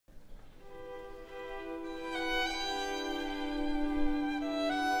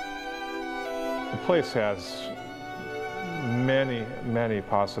place has many, many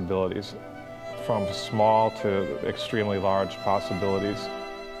possibilities, from small to extremely large possibilities.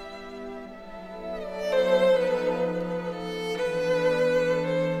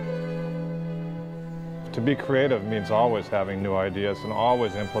 To be creative means always having new ideas and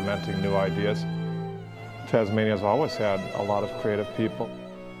always implementing new ideas. Tasmania's always had a lot of creative people.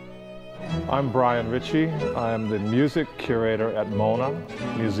 I'm Brian Ritchie. I'm the music curator at Mona,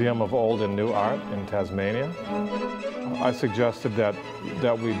 Museum of Old and New Art in Tasmania. I suggested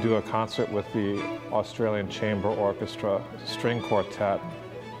that we do a concert with the Australian Chamber Orchestra String Quartet,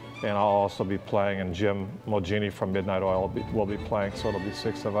 and I'll also be playing, and Jim Mogini from Midnight Oil will be playing, so it'll be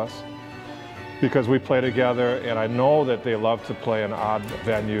 6 of us. Because we play together, and I know that they love to play in odd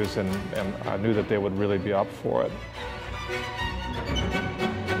venues, and I knew that they would really be up for it.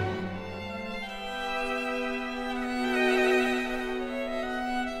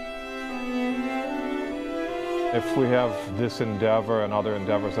 If we have this endeavor and other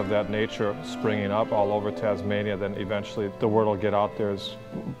endeavors of that nature springing up all over Tasmania, then eventually the word will get out. There's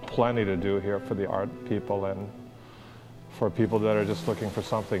plenty to do here for the art people and for people that are just looking for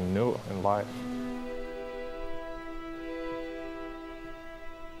something new in life.